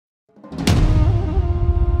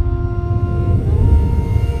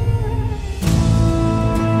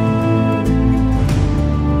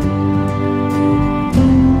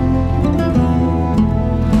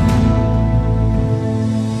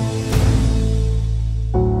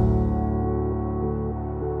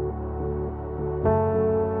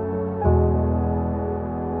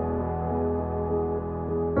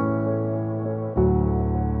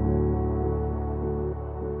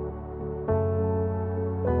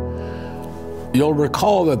You'll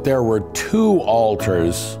recall that there were two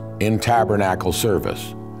altars in tabernacle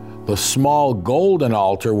service. The small golden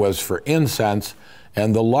altar was for incense,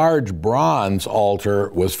 and the large bronze altar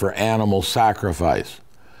was for animal sacrifice.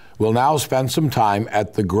 We'll now spend some time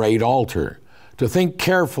at the great altar to think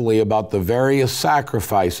carefully about the various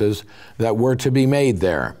sacrifices that were to be made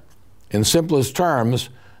there. In simplest terms,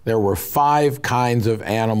 there were 5 kinds of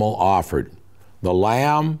animal offered: the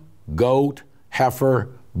lamb, goat, heifer,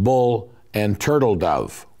 bull, and turtle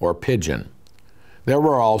dove, or pigeon. There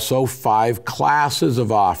were also 5 classes of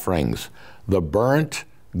offerings: the burnt,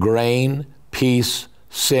 grain, peace,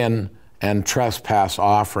 sin, and trespass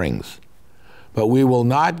offerings. But we will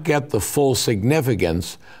not get the full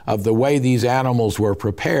significance of the way these animals were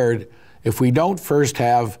prepared if we don't first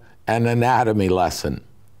have an anatomy lesson.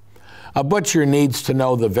 A butcher needs to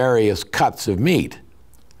know the various cuts of meat.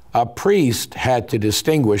 A priest had to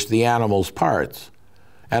distinguish the animal's parts,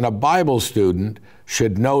 and a Bible student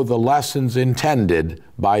should know the lessons intended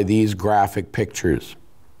by these graphic pictures.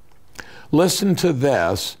 Listen to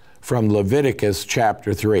this from Leviticus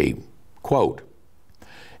chapter 3. Quote,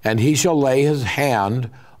 "And he shall lay his hand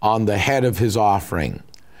on the head of his offering,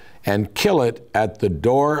 and kill it at the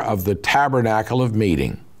door of the tabernacle of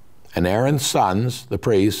meeting. And Aaron's sons, the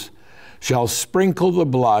priests, shall sprinkle the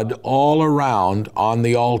blood all around on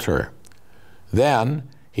the altar. Then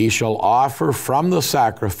he shall offer from the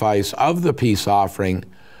sacrifice of the peace offering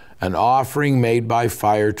an offering made by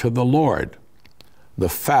fire to the Lord. The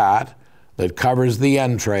fat that covers the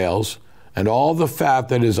entrails, and all the fat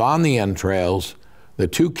that is on the entrails, the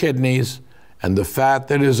 2 kidneys, and the fat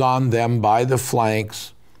that is on them by the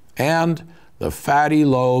flanks, and the fatty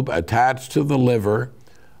lobe attached to the liver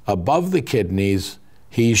above the kidneys,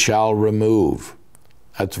 he shall remove."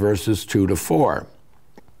 That's verses 2 to 4.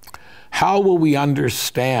 How will we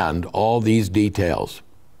understand all these details?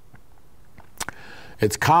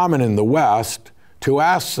 It's common in the West to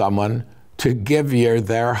ask someone to give you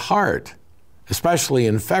their heart, especially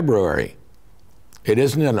in February. It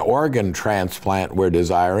isn't an organ transplant we're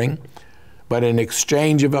desiring, but an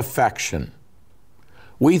exchange of affection.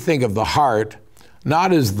 We think of the heart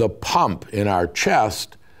not as the pump in our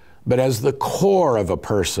chest, but as the core of a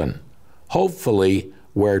person, hopefully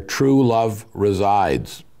where true love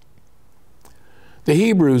resides. The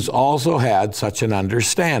Hebrews also had such an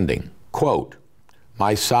understanding. Quote,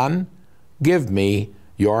 "My son, give me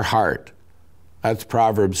your heart." That's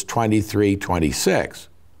Proverbs 23:26.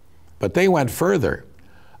 But they went further,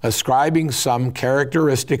 ascribing some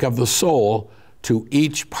characteristic of the soul to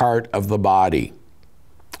each part of the body.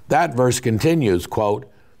 That verse continues, quote,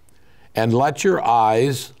 "And let your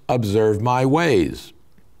eyes observe my ways."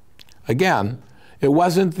 Again, it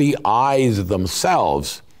wasn't the eyes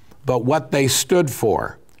themselves, but what they stood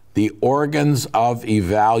for, the organs of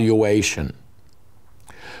evaluation.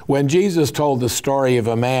 When Jesus told the story of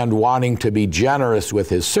a man wanting to be generous with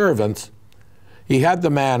his servants, he had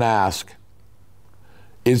the man ask,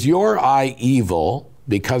 "Is your eye evil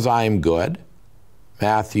because I am good?"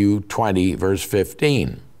 Matthew 20, verse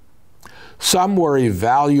 15. Some were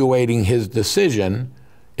evaluating his decision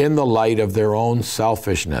in the light of their own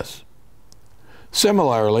selfishness.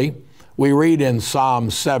 Similarly, we read in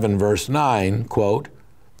Psalm 7, verse 9, quote,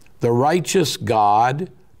 "The righteous God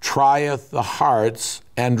trieth the hearts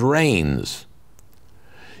and reigns."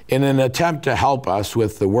 In an attempt to help us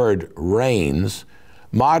with the word reigns,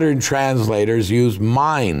 modern translators use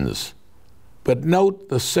minds. But note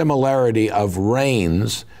the similarity of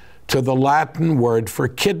reins to the Latin word for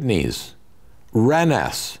kidneys,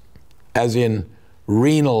 renes, as in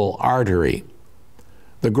renal artery.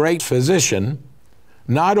 The great physician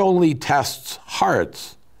not only tests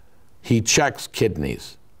hearts, he checks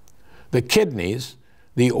kidneys. The kidneys,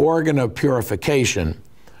 the organ of purification,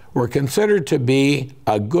 were considered to be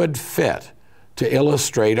a good fit to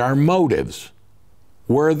illustrate our motives.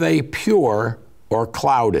 Were they pure or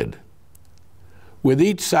clouded? With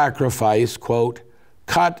each sacrifice, quote,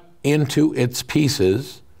 "cut into its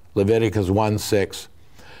pieces," Leviticus 1:6,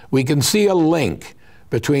 we can see a link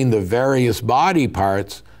between the various body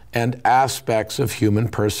parts and aspects of human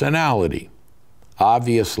personality.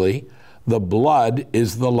 Obviously, the blood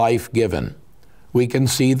is the life given. We can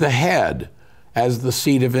see the head as the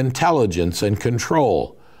seat of intelligence and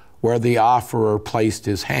control, where the offerer placed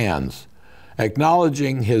his hands,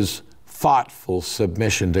 acknowledging his thoughtful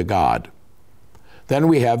submission to God. Then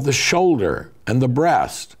we have the shoulder and the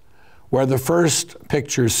breast, where the first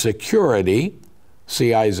pictures security,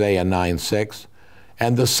 see Isaiah 9:6,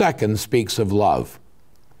 and the second speaks of love.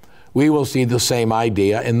 We will see the same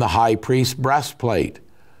idea in the high priest's breastplate,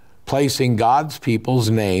 placing God's people's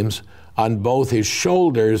names on both his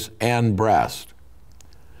shoulders and breast.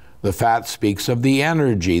 The fat speaks of the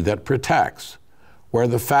energy that protects. Where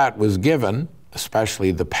the fat was given,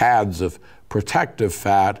 especially the pads of protective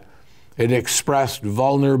fat, it expressed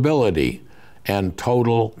vulnerability and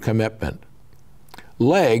total commitment.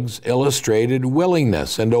 Legs illustrated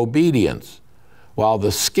willingness and obedience, while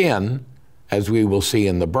the skin, as we will see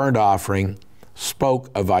in the burnt offering, spoke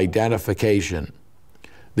of identification.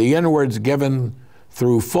 The inwards given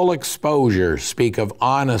through full exposure speak of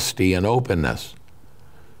honesty and openness.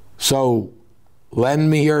 So lend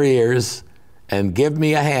me your ears and give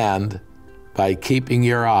me a hand by keeping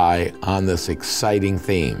your eye on this exciting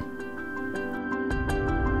theme.